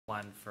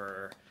one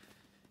for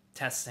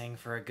testing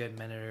for a good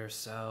minute or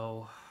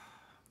so.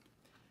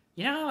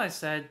 You know how I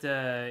said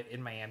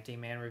in my Empty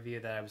Man review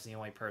that I was the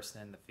only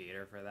person in the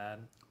theater for that?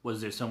 Was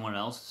there someone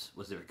else?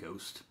 Was there a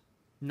ghost?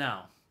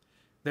 No.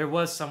 There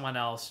was someone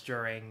else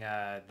during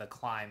the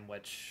climb,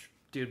 which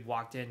dude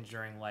walked in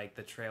during like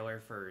the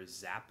trailer for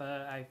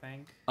Zappa, I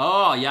think.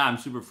 Oh, yeah, I'm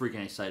super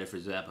freaking excited for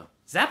Zappa.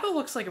 Zappa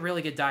looks like a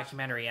really good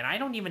documentary, and I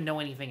don't even know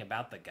anything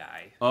about the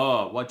guy.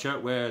 Oh, watch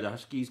out where the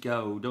huskies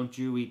go. Don't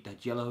you eat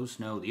that yellow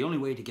snow. The only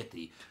way to get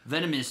the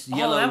venomous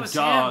yellow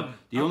dog. Him.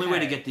 The only way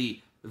to get the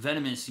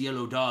venomous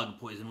yellow dog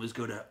poison was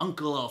go to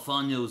Uncle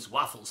Alfonso's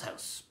Waffles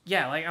house.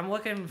 Yeah, like I'm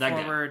looking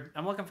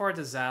forward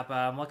to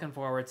Zappa. I'm looking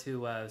forward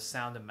to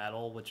Sound of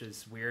Metal, which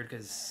is weird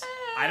because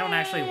I don't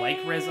actually like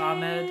Riz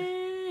Ahmed.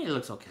 It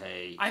looks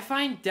okay. I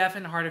find deaf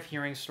and hard of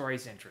hearing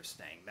stories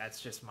interesting. That's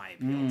just my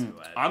appeal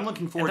to it. I'm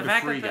looking forward to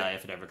Free Guy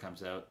if it ever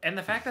comes out. And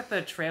the fact that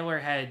the trailer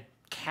had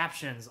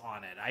captions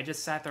on it, I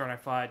just sat there and I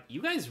thought,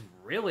 you guys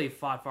really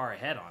thought far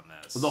ahead on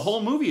this. The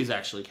whole movie is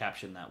actually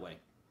captioned that way.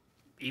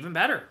 Even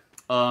better.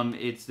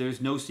 There's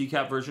no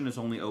CCAP version, it's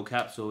only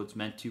OCAP, so it's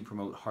meant to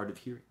promote hard of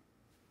hearing.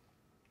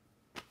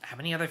 How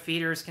many other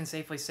theaters can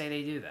safely say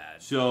they do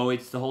that? So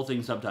it's the whole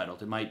thing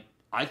subtitled.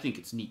 I think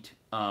it's neat.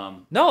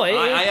 No,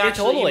 I actually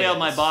totally emailed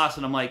my boss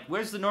and I'm like,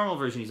 "Where's the normal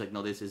version?" He's like,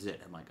 "No, this is it."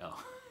 I'm like,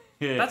 "Oh,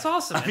 that's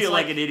awesome." I feel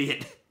like an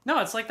idiot.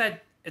 No, it's like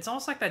that. It's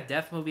almost like that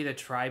deaf movie, The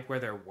Tribe, where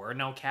there were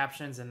no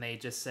captions and they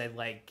just said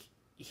like,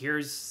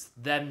 "Here's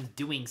them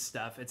doing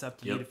stuff. It's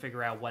up to you to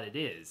figure out what it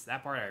is."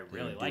 That part I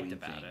really liked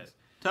about it.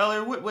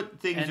 Tyler, what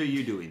things are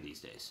you doing these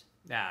days?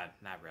 Nah,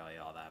 not really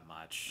all that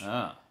much.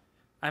 Oh.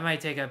 I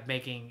might take up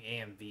making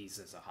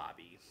AMVs as a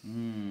hobby.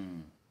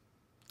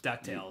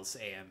 DuckTales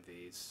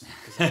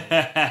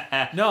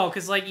AMVs. No,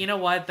 because, like, you know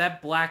what?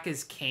 That Black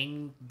is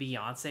King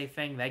Beyonce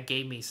thing, that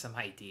gave me some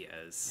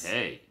ideas.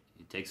 Hey,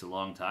 it takes a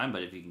long time,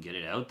 but if you can get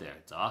it out there,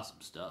 it's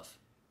awesome stuff.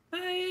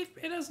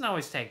 It doesn't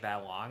always take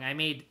that long.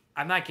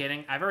 I'm not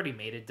kidding. I've already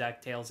made a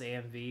DuckTales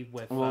AMV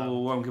with...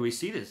 Well, when can we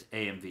see this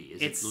AMV?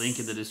 Is it link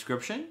in the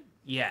description?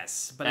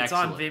 Yes, but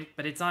Excellent.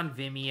 it's on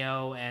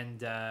Vimeo,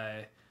 and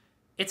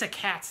it's a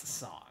Cats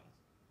song.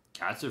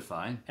 Cats are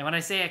fine. And when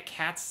I say a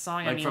Cats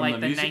song, like I mean from like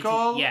the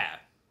musical? yeah.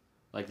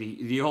 Like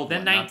the old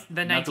one, the not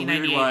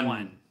 1998 one.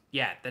 one.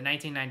 Yeah, the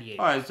 1998.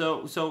 All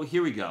right, so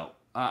here we go.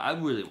 I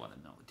really want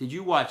to know. Did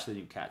you watch the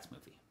new Cats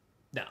movie?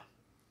 No.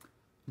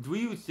 Do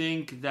you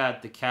think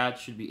that the cat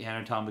should be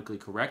anatomically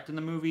correct in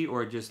the movie,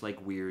 or just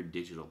like weird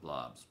digital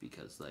blobs?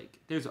 Because like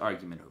there's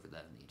argument over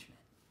that on the internet.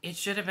 It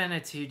should have been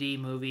a 2D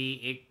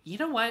movie. You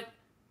know what?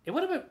 It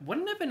wouldn't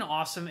it have been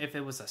awesome if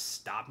it was a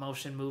stop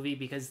motion movie,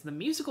 because the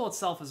musical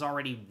itself is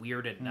already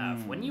weird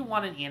enough. Wouldn't you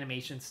want an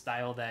animation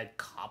style that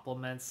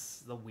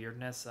complements the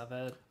weirdness of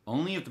it?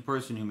 Only if the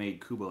person who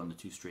made Kubo and the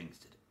Two Strings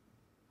did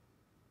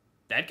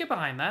it. I'd get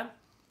behind that.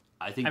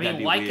 I think that'd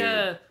be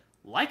weird.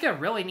 Leica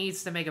really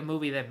needs to make a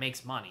movie that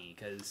makes money,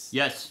 because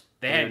yes,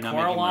 they had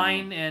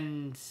Coraline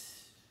and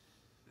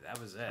that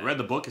was it. I read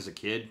the book as a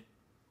kid.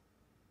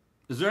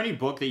 Is there any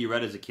book that you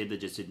read as a kid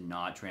that just did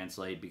not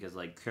translate? Because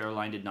like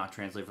Caroline did not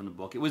translate from the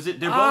book.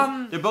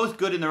 They're both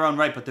good in their own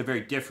right, but they're very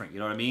different. You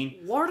know what I mean?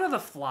 Lord of the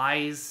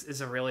Flies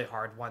is a really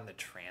hard one to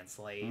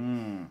translate.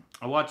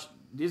 I watched.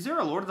 Is there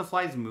a Lord of the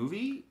Flies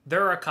movie?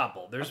 There are a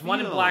couple. There's one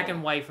in black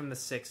and white from the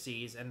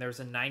 60s, and there's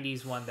a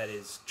 90s one that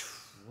is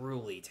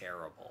truly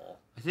terrible.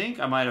 I think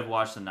I might have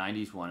watched the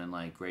 90s one in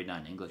like grade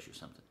 9 English or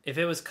something. If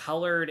it was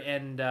colored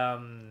and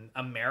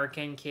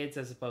American kids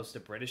as opposed to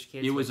British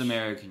kids. It was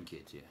American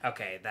kids, yeah.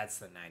 Okay, that's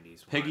the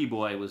 90s one. Piggy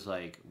Boy was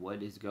like,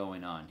 what is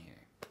going on here?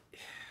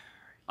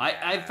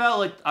 I felt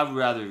like I'd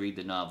rather read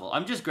the novel.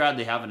 I'm just glad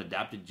they haven't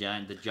adapted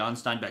the John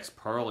Steinbeck's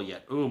Pearl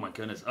yet. Oh my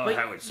goodness. Oh,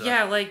 that would suck.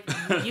 Yeah, like,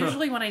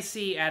 usually when I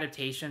see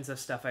adaptations of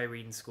stuff I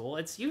read in school,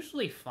 it's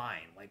usually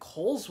fine. Like,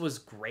 Holes was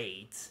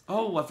great.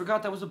 Oh, I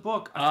forgot that was a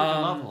book. I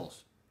freaking love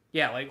Holes.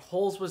 Yeah, like,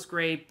 Holes was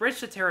great. Bridge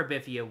to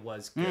Terabithia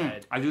was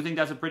good. I do think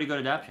that's a pretty good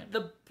adaptation.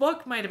 The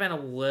book might have been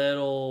a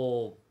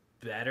little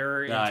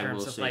better yeah, in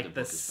terms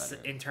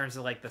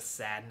of like the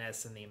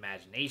sadness and the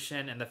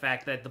imagination, and the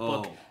fact that the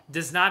book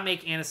does not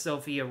make Anna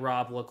Sophia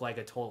Robb look like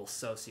a total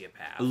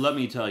sociopath. Let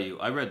me tell you,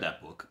 I read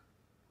that book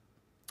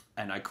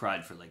and I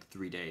cried for like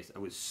 3 days. I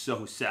was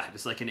so sad.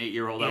 It's like an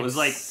 8-year-old. I was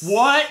like,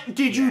 what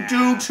did you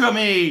do to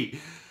me?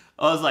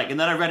 I was like, and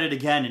then I read it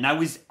again and I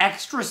was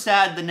extra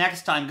sad the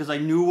next time because I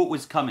knew what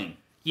was coming.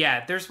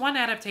 Yeah, there's one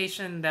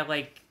adaptation that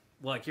like,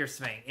 look, here's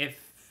the thing.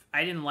 If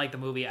I didn't like the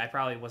movie, I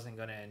probably wasn't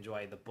going to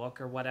enjoy the book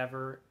or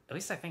whatever. At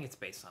least I think it's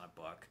based on a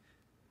book.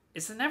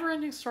 Is the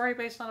Never-Ending Story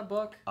based on a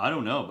book? I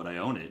don't know, but I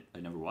own it.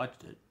 I never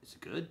watched it. Is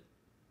it good?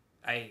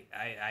 I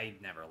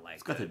never liked it.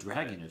 It's got the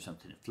dragon or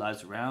something. It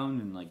flies around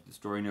and like the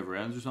story never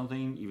ends or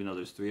something, even though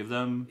there's 3 of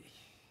them.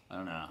 I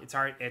don't know. It's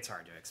hard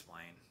to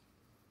explain.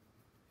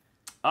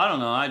 I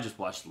don't know. I just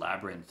watched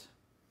Labyrinth.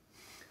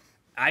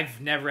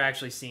 I've never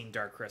actually seen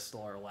Dark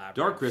Crystal or Labyrinth.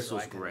 Dark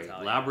Crystal's great.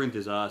 Labyrinth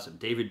is awesome.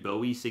 David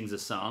Bowie sings a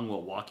song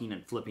while walking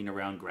and flipping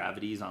around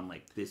gravities on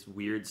like this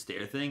weird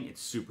stair thing.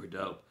 It's super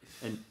dope.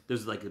 And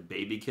there's like a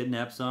Baby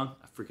Kidnap song.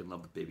 I freaking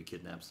love the Baby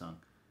Kidnap song.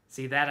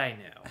 See, that I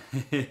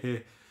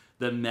knew.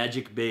 The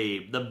magic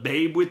babe. The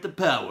babe with the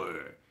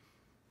power.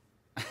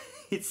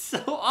 It's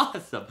so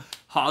awesome.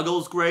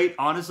 Hoggle's great.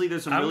 Honestly,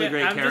 there's some really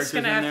great characters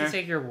in there. I'm just gonna have to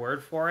take your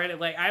word for it.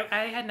 Like,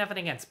 I had nothing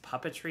against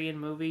puppetry in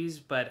movies,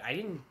 but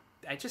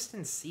I just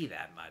didn't see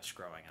that much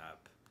growing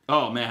up.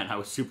 Oh man, I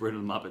was super into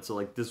the Muppets. So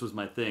like, this was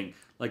my thing.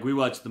 Like, we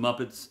watched the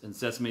Muppets and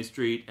Sesame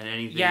Street and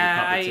anything with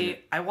puppets in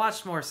it. I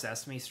watched more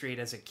Sesame Street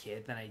as a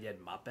kid than I did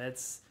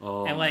Muppets.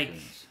 Oh, and like,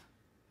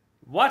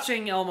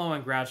 watching Elmo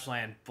and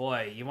Grouchland,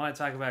 boy, you want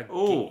to talk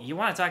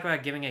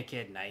about giving a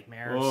kid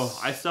nightmares. Oh,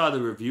 I saw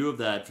the review of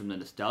that from the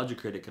Nostalgia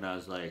Critic, and I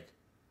was like,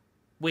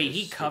 wait,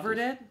 he covered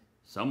it?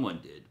 Someone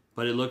did,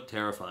 but it looked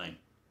terrifying.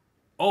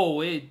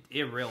 Oh, it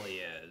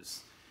really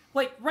is.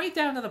 Like, right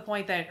down to the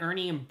point that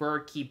Ernie and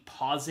Bert keep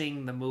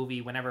pausing the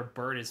movie whenever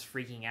Bert is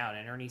freaking out,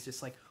 and Ernie's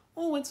just like,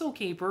 oh, it's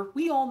okay, Bert.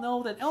 We all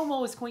know that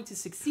Elmo is going to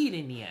succeed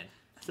in the end.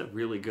 That's a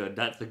really good.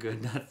 That's a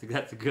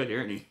good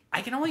Ernie.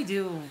 I can only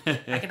do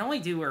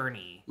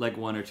Ernie. Like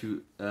one or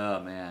two.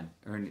 Oh man,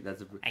 Ernie.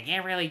 I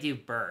can't really do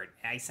Bert.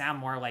 I sound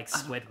more like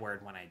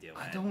Squidward when I do it.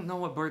 I don't know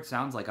what Bert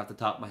sounds like off the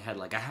top of my head.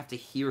 Like, I have to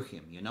hear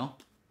him, you know?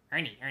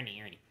 Ernie.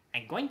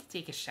 I'm going to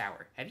take a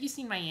shower. Have you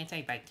seen my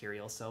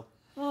antibacterial soap?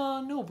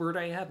 No, Bert,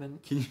 I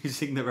haven't. Can you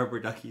sing the Rubber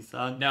Ducky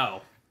song?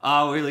 No.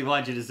 Oh, I really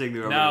want you to sing the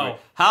Rubber Ducky.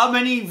 How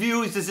many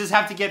views does this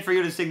have to get for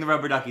you to sing the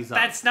Rubber Ducky song?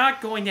 That's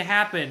not going to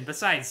happen.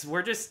 Besides,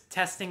 we're just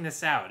testing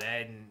this out,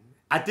 and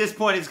at this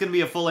point, it's going to be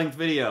a full-length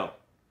video.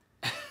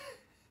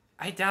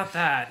 I doubt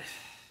that.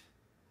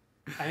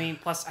 I mean,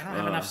 plus, I don't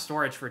have enough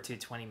storage for 2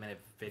 20-minute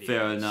videos.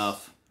 Fair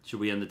enough. Should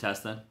we end the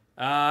test then?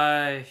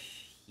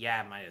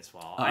 Yeah, might as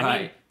well. All I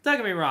right. mean, don't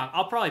get me wrong.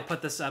 I'll probably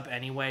put this up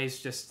anyways,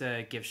 just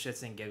to give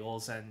shits and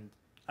giggles, and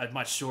a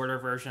much shorter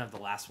version of the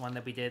last one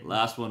that we did.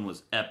 Last one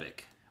was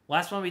epic.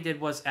 Last one we did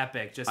was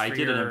epic. Just I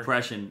did an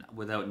impression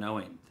without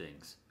knowing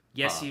things.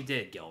 Yes, you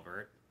did,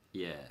 Gilbert.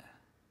 Yeah,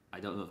 I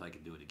don't know if I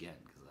can do it again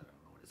because I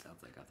don't know what it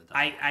sounds like off the top.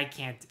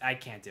 I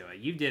can't do it.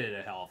 You did it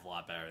a hell of a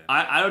lot better than me.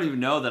 I don't even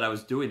know that I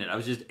was doing it. I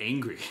was just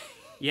angry.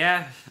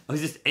 Yeah, I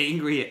was just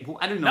angry.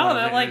 I don't know.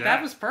 No,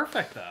 that was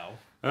perfect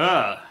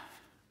though.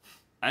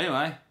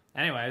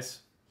 Anyways.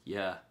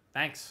 Yeah.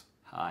 Thanks.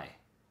 Hi.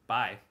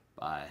 Bye.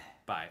 Bye.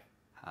 Bye.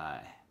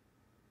 Hi.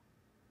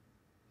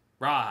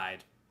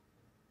 Rawhide.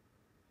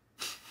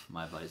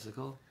 My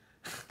bicycle?